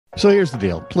So here's the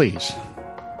deal. Please,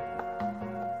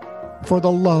 for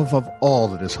the love of all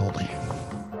that is holy,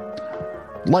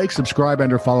 like, subscribe,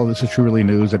 and or follow This Is Truly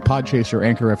News at Podchaser,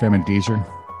 Anchor FM, and Deezer.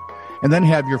 And then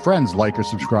have your friends like or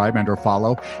subscribe and or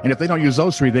follow. And if they don't use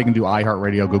those three, they can do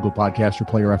iHeartRadio, Google Podcasts, or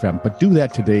Player FM. But do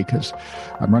that today, because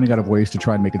I'm running out of ways to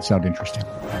try and make it sound interesting.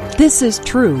 This is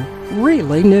True,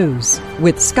 Really News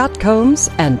with Scott Combs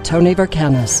and Tony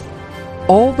Vercanis.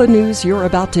 All the news you're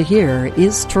about to hear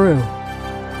is true,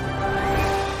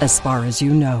 as far as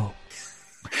you know.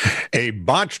 A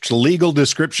botched legal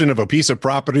description of a piece of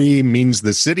property means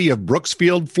the city of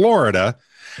Brooksfield, Florida,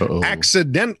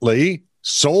 accidentally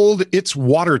sold its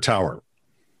water tower.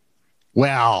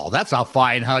 Well, that's a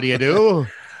fine how do you do.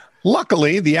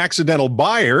 Luckily, the accidental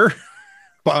buyer,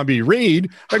 Bobby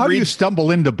Reed, How do you stumble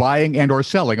into buying and or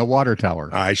selling a water tower?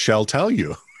 I shall tell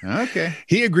you. Okay.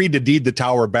 He agreed to deed the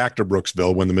tower back to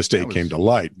Brooksville when the mistake came to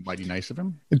light. Mighty nice of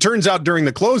him. It turns out during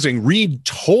the closing, Reed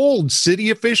told city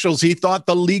officials he thought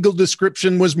the legal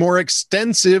description was more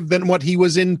extensive than what he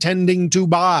was intending to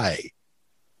buy.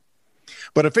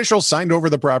 But officials signed over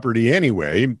the property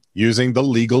anyway, using the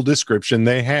legal description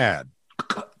they had.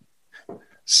 We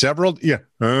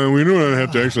don't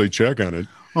have to actually check on it.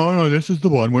 Oh, no, this is the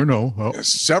one where no. Oh.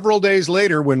 Several days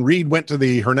later, when Reed went to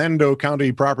the Hernando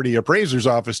County Property Appraiser's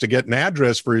office to get an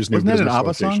address for his new business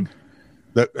location.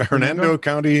 The Hernando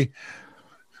County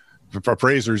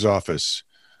Appraiser's office.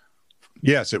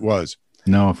 Yes, it was.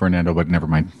 No, Fernando, but never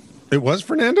mind. It was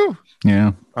Fernando?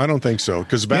 Yeah. I don't think so,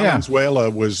 because Valenzuela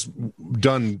was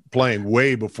done playing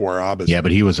way before Abbas. Yeah,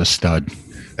 but he was a stud.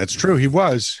 That's true. He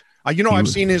was. I've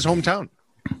seen his hometown.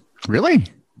 Really?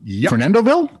 Yep.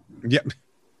 Fernandoville? Yep.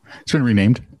 It's been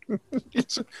renamed.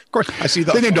 Yes, of course. I see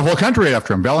They named the whole country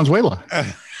after him, Valenzuela.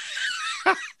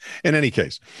 In any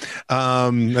case,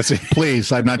 let's see.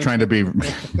 Please, I'm not trying to be.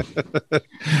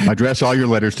 Address all your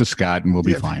letters to Scott, and we'll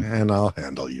be fine. And I'll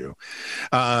handle you.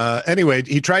 Anyway,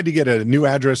 he tried to get a new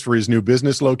address for his new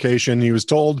business location. He was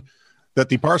told that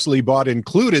the parcel he bought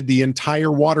included the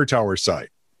entire water tower site.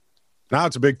 Now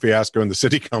it's a big fiasco, and the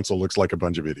city council looks like a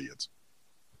bunch of idiots.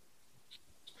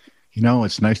 You know,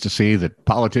 it's nice to see that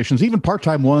politicians, even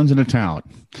part-time ones in a town,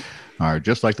 are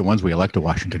just like the ones we elect to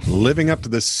Washington. Living up to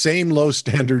the same low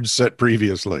standards set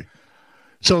previously.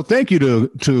 So thank you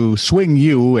to Swing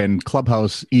You and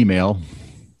Clubhouse Email.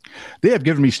 They have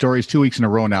given me stories 2 weeks in a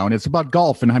row now, and it's about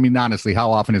golf. And I mean, honestly, how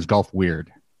often is golf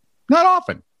weird? Not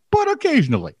often, but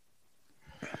occasionally.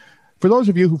 For those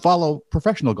of you who follow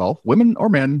professional golf, women or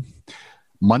men,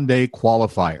 Monday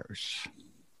qualifiers.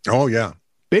 Oh, yeah.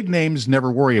 Big names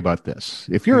never worry about this.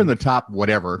 If you're in the top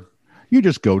whatever, you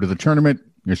just go to the tournament.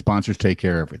 Your sponsors take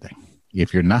care of everything.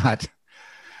 If you're not,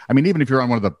 I mean, even if you're on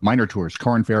one of the minor tours,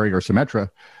 Corn Ferry or Symetra,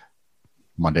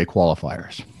 Monday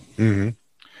qualifiers. Mm-hmm.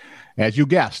 As you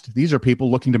guessed, these are people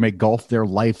looking to make golf their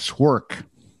life's work.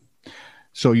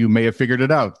 So you may have figured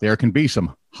it out. There can be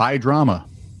some high drama.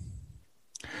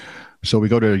 So we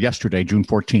go to yesterday, June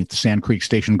 14th, Sand Creek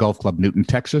Station Golf Club, Newton,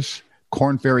 Texas.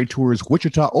 Corn Ferry Tours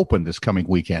Wichita Open this coming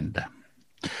weekend.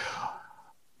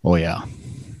 Oh, yeah.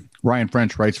 Ryan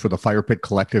French writes for the Fire Pit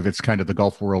Collective. It's kind of the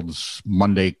golf world's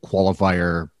Monday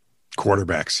qualifier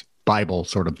quarterbacks Bible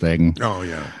sort of thing. Oh,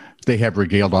 yeah. They have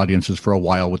regaled audiences for a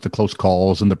while with the close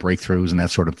calls and the breakthroughs and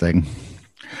that sort of thing.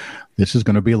 This is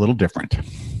going to be a little different.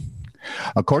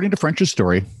 According to French's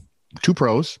story, two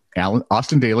pros,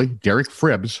 Austin Daly, Derek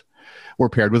Fribbs, were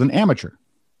paired with an amateur,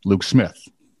 Luke Smith,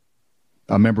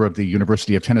 a member of the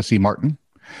University of Tennessee Martin.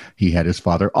 He had his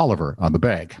father, Oliver, on the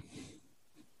bag.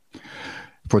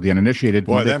 For the uninitiated,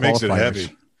 boy, that makes it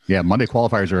heavy. Yeah, Monday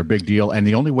qualifiers are a big deal. And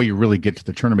the only way you really get to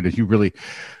the tournament is you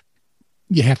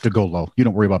have to go low. You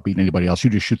don't worry about beating anybody else. You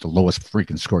just shoot the lowest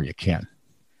freaking score you can,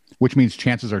 which means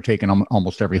chances are taken on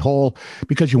almost every hole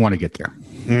because you want to get there.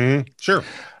 Mm-hmm. Sure.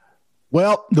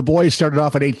 Well, the boys started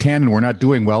off at 8-10 and we're not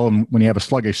doing well. And when you have a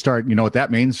sluggish start, you know what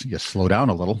that means? You slow down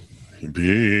a little.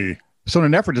 So in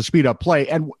an effort to speed up play,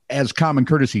 and as common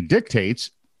courtesy dictates,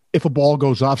 if a ball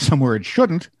goes off somewhere it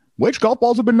shouldn't, which golf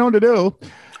balls have been known to do.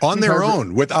 On their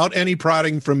own, without any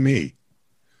prodding from me.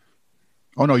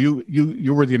 Oh, no,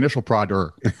 you were the initial prodder.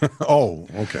 Oh,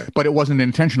 okay. But it wasn't an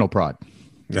intentional prod.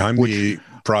 I'm the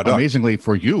prod up. Amazingly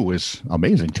for you is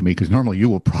amazing to me, because normally you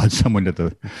will prod someone to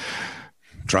the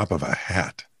drop of a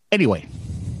hat. Anyway,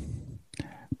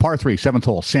 par 3, 7th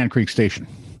hole, Sand Creek Station.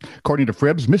 According to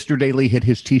Fribbs, Mr. Daly hit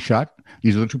his tee shot.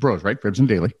 These are the two pros, right? Fribbs and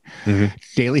Daly. Mm-hmm.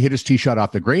 Daly hit his tee shot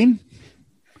off the green.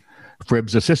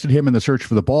 Fribbs assisted him in the search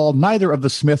for the ball. Neither of the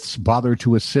Smiths bothered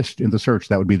to assist in the search.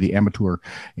 That would be the amateur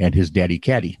and his daddy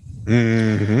caddy.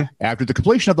 Mm-hmm. After the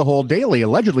completion of the hole, Daly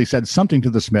allegedly said something to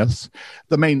the Smiths.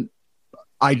 The main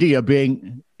idea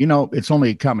being, it's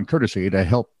only common courtesy to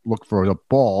help look for the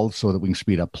ball so that we can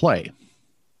speed up play.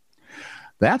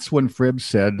 That's when Fribbs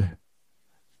said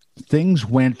things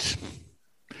went,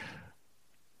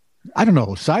 I don't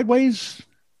know, sideways?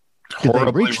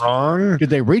 Horribly wrong? Did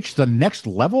they reach the next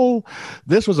level?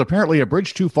 This was apparently a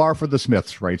bridge too far for the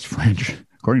Smiths, writes French.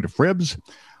 According to Fribbs,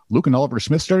 Luke and Oliver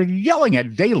Smith started yelling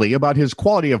at Daly about his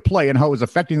quality of play and how it was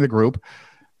affecting the group.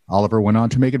 Oliver went on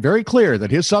to make it very clear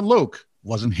that his son Luke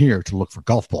wasn't here to look for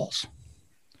golf balls.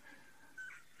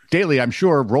 Daly, I'm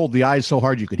sure, rolled the eyes so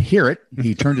hard you could hear it.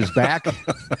 He turned his back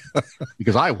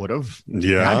because I would have.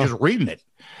 Yeah. I'm just reading it.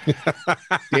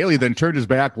 Daly then turned his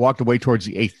back, walked away towards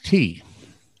the 8th tee.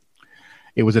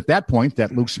 It was at that point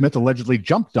that Luke Smith allegedly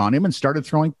jumped on him and started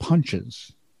throwing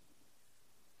punches.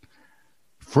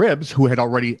 Fribbs, who had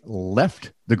already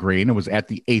left the green and was at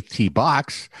the 8th tee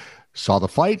box, saw the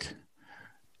fight,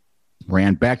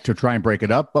 ran back to try and break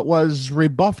it up, but was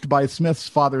rebuffed by Smith's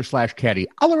father/caddy,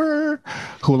 Oliver,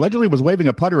 who allegedly was waving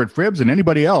a putter at Fribbs and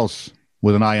anybody else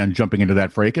with an eye on jumping into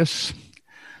that fracas.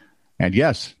 And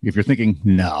yes, if you're thinking,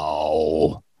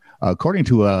 no, according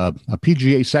to a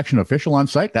PGA section official on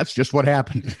site, that's just what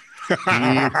happened. He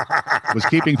was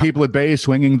keeping people at bay,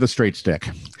 swinging the straight stick.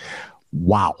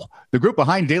 Wow. The group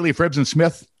behind Daly, Fribbs, and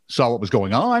Smith saw what was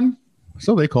going on,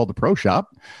 so they called the pro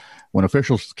shop. When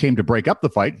officials came to break up the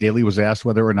fight, Daly was asked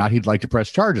whether or not he'd like to press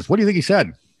charges. What do you think he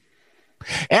said?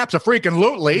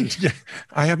 Abso-freaking-lutely.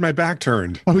 I had my back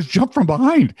turned. I was jumped from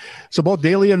behind. So both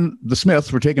Daly and the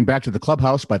Smiths were taken back to the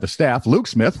clubhouse by the staff. Luke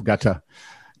Smith got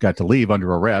to leave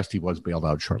under arrest. He was bailed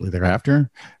out shortly thereafter.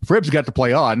 Fribbs got to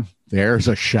play on. There's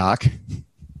a shock.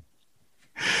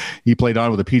 He played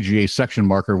on with a PGA section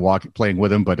marker playing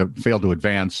with him, but failed to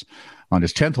advance. On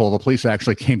his 10th hole, the police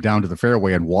actually came down to the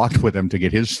fairway and walked with him to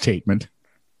get his statement.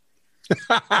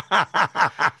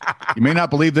 You may not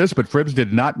believe this, but Fribbs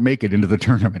did not make it into the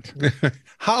tournament.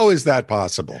 How is that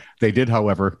possible? They did,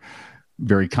 however,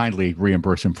 very kindly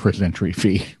reimburse him for his entry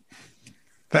fee.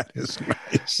 That is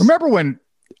nice. Remember when,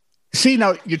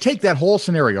 now you take that whole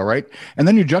scenario, right? And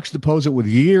then you juxtapose it with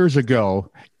years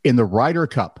ago in the Ryder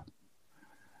Cup.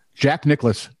 Jack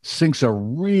Nicklaus sinks a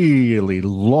really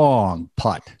long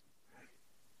putt.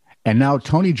 And now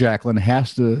Tony Jacklin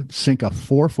has to sink a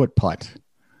 4-foot putt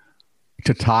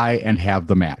to tie and have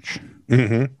the match.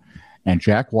 Mm-hmm. And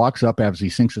Jack walks up as he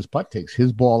sinks his putt, takes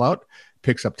his ball out,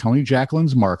 picks up Tony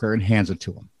Jacklin's marker and hands it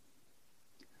to him.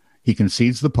 He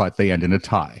concedes the putt. They end in a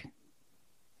tie.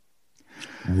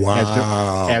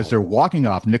 Wow. As they're walking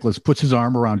off, Nicklaus puts his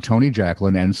arm around Tony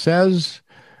Jacklin and says,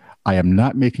 I'm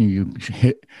not making you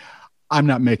hit a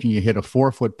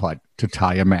 4-foot putt to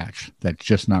tie a match. That's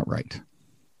just not right.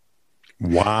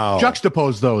 Wow.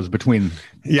 Juxtapose those between.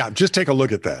 Yeah, just take a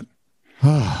look at that.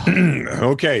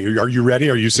 Okay, are you ready?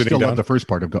 Are you sitting Still down? love the first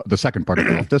part of the second part of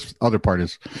golf. This other part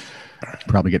is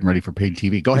probably getting ready for paid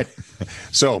TV. Go ahead.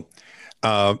 So,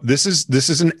 this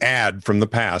is an ad from the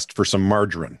past for some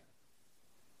margarine,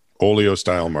 Oleo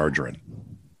style margarine.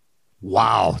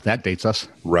 Wow, that dates us,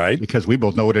 right? Because we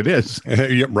both know what it is.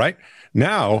 Yeah, right.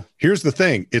 Now, here's the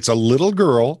thing: it's a little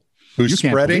girl who's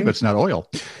spreading. It's not oil.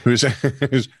 Who's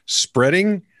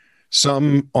spreading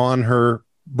some on her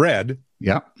bread.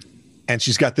 Yeah. And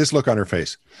she's got this look on her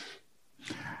face.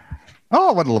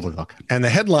 Oh, what a lovely look. And the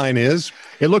headline is...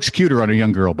 It looks cuter on a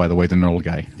young girl, by the way, than an old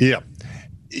guy. Yeah.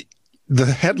 The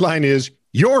headline is,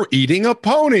 "You're eating a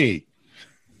pony."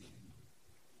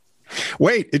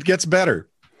 Wait, it gets better.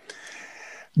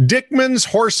 Dickman's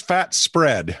horse fat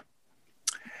spread.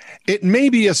 It may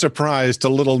be a surprise to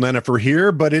little Nennefer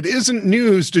here, but it isn't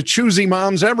news to choosy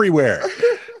moms everywhere.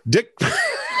 Don't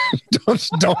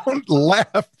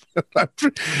laugh.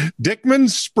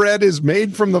 Dickman's spread is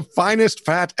made from the finest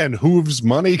fat and hooves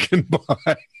money can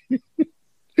buy.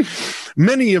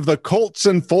 Many of the colts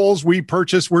and foals we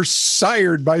purchase were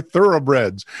sired by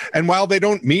thoroughbreds, and while they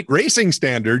don't meet racing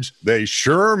standards, they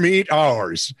sure meet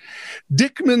ours.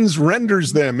 Dickman's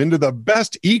renders them into the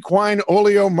best equine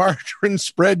oleo margarine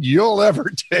spread you'll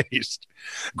ever taste.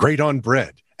 Great on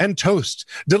bread and toast,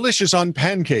 delicious on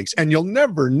pancakes, and you'll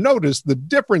never notice the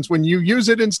difference when you use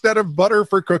it instead of butter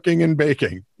for cooking and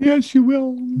baking. Yes, you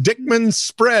will. Dickman's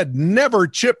spread never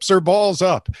chips or balls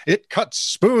up. It cuts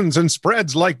spoons and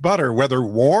spreads like butter, whether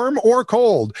warm or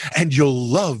cold, and you'll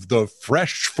love the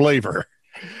fresh flavor.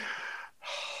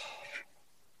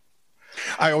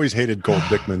 I always hated cold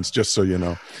Dickman's, just so you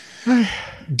know.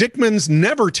 Dickman's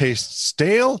never tastes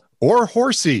stale or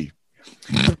horsey.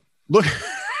 Look...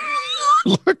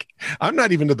 Look, I'm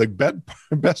not even to the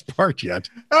best part yet.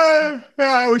 I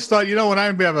always thought, when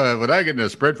I get in a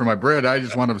spread for my bread, I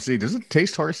just want to see, does it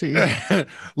taste horsey?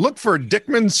 Look for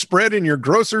Dickman's spread in your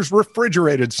grocer's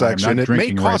refrigerated section. It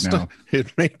may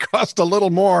cost a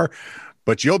little more,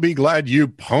 but you'll be glad you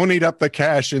ponied up the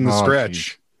cash in the stretch.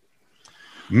 Geez.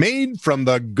 Made from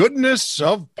the goodness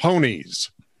of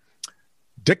ponies.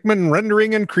 Dickman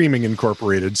Rendering and Creaming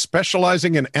Incorporated,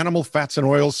 specializing in animal fats and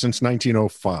oils since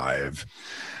 1905.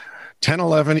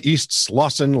 1011 East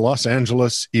Slauson, Los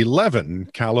Angeles,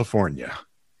 11, California.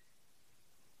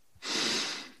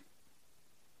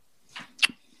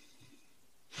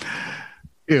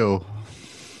 Ew.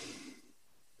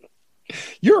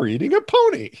 You're eating a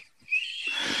pony.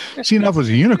 See, if it was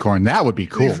a unicorn, that would be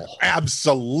cool.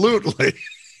 Absolutely.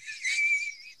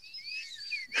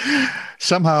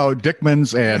 Somehow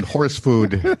Dickman's and horse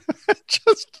food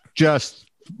just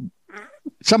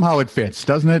somehow it fits,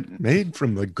 doesn't it? Made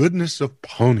from the goodness of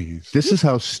ponies. This is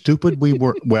how stupid we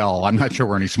were. Well, I'm not sure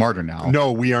we're any smarter now.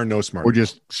 No, we are no smarter. We're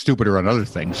just stupider on other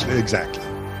things. Exactly.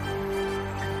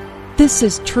 This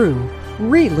is true,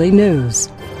 really news.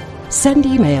 Send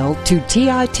email to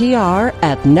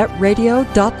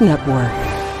TITR@netradio.network.